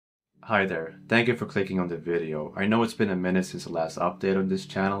Hi there, thank you for clicking on the video. I know it's been a minute since the last update on this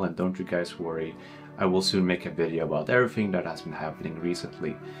channel, and don't you guys worry, I will soon make a video about everything that has been happening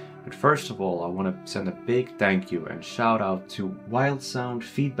recently. But first of all, I want to send a big thank you and shout out to WILDsound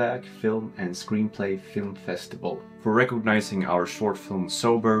Feedback Film and Screenplay Film Festival for recognizing our short film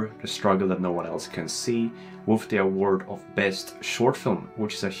Sober, the struggle that no one else can see, with the award of Best Short Film,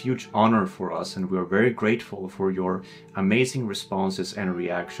 which is a huge honor for us, and we are very grateful for your amazing responses and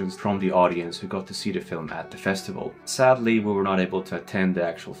reactions from the audience who got to see the film at the festival. Sadly, we were not able to attend the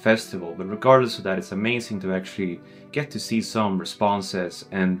actual festival, but regardless of that, it's amazing to actually get to see some responses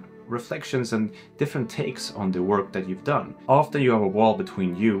and reflections and different takes on the work that you've done. Often you have a wall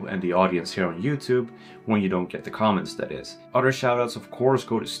between you and the audience here on YouTube when you don't get the comments, that is. Other shoutouts of course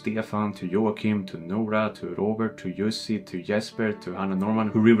go to Stefan, to Joachim, to Nora, to Robert, to Jussi, to Jesper, to Hannah Norman,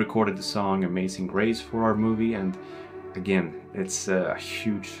 who re-recorded the song Amazing Grace for our movie, and again, it's a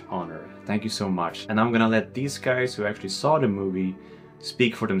huge honor. Thank you so much. And I'm gonna let these guys who actually saw the movie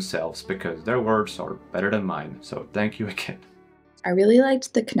speak for themselves because their words are better than mine, so thank you again. I really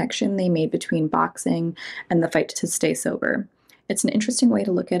liked the connection they made between boxing and the fight to stay sober. It's an interesting way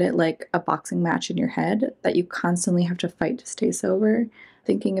to look at it, like a boxing match in your head that you constantly have to fight to stay sober.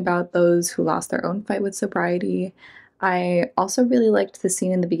 Thinking about those who lost their own fight with sobriety. I also really liked the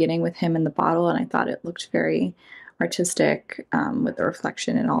scene in the beginning with him in the bottle, and I thought it looked very artistic with the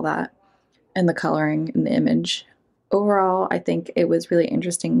reflection and all that, and the coloring and the image. Overall, I think it was really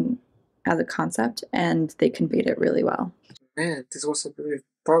interesting as a concept, and they conveyed it really well. Man, this was a very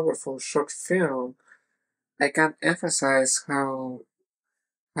powerful short film. I can't emphasize how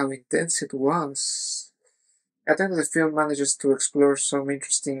intense it was. I think the film manages to explore some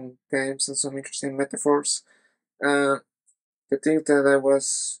interesting themes and some interesting metaphors. Uh, the thing that I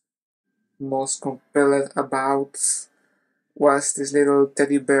was most compelled about was this little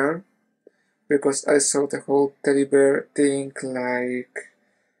teddy bear, because I saw the whole teddy bear thing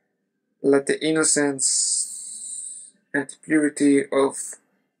like the innocence and the purity of,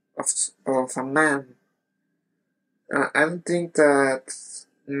 of a man. I don't think that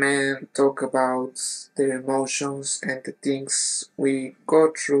men talk about their emotions and the things we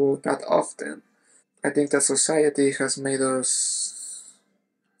go through that often. I think that society has made us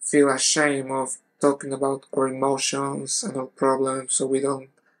feel ashamed of talking about our emotions and our problems, so we don't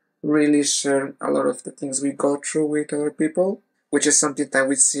really share a lot of the things we go through with other people, which is something that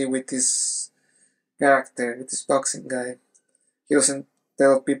we see with this character, with this boxing guy. He doesn't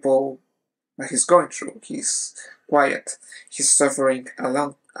tell people what he's going through. He's quiet. He's suffering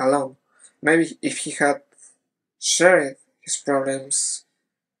alone. Maybe if he had shared his problems,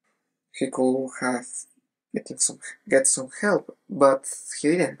 he could have get some help, but he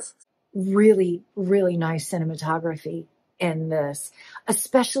didn't. Really, really nice cinematography in this,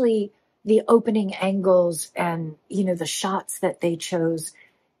 especially the opening angles and, the shots that they chose.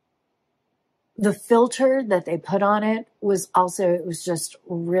 The filter that they put on it was just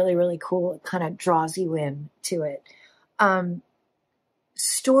really, really cool. It kind of draws you in to it.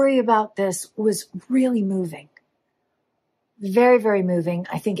 Story about this was really moving. Very, very moving.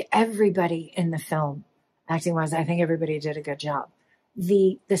 I think everybody in the film, acting-wise, I think everybody did a good job.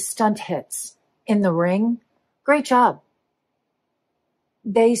 The stunt hits in the ring, great job.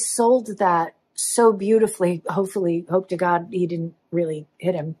 They sold that so beautifully. Hope to God he didn't really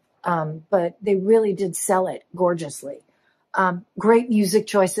hit him. But they really did sell it gorgeously. Great music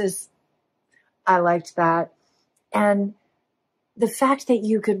choices. I liked that. And the fact that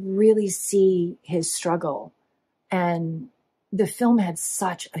you could really see his struggle, and the film had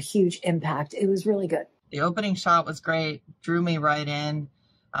such a huge impact. It was really good. The opening shot was great, drew me right in.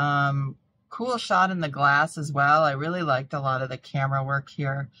 Cool shot in the glass as well. I really liked a lot of the camera work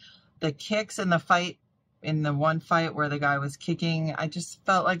here. The kicks in the fight, in the one fight where the guy was kicking, I just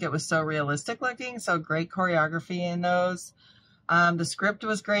felt like it was so realistic looking, so great choreography in those. The script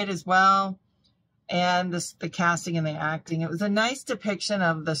was great as well, and the casting and the acting. It was a nice depiction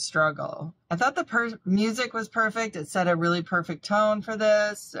of the struggle. I thought the music was perfect. It set a really perfect tone for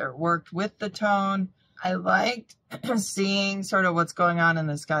this, or worked with the tone. I liked seeing sort of what's going on in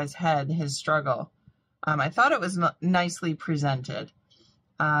this guy's head, his struggle. I thought it was nicely presented.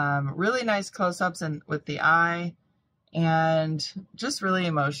 Really nice close-ups and with the eye, and just really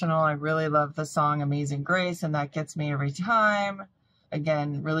emotional. I really love the song Amazing Grace, and that gets me every time.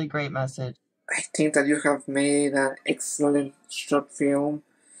 Again, really great message. I think that you have made an excellent short film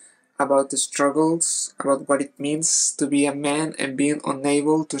about the struggles, about what it means to be a man and being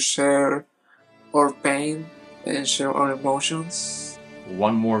unable to share our pain and share our emotions.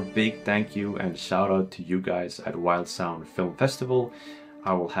 One more big thank you and shout out to you guys at WILDsound Film Festival.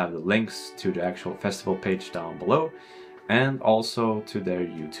 I will have the links to the actual festival page down below, and also to their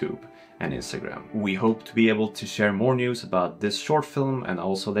YouTube and Instagram. We hope to be able to share more news about this short film and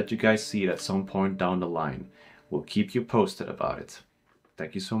also let you guys see it at some point down the line. We'll keep you posted about it.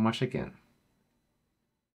 Thank you so much again.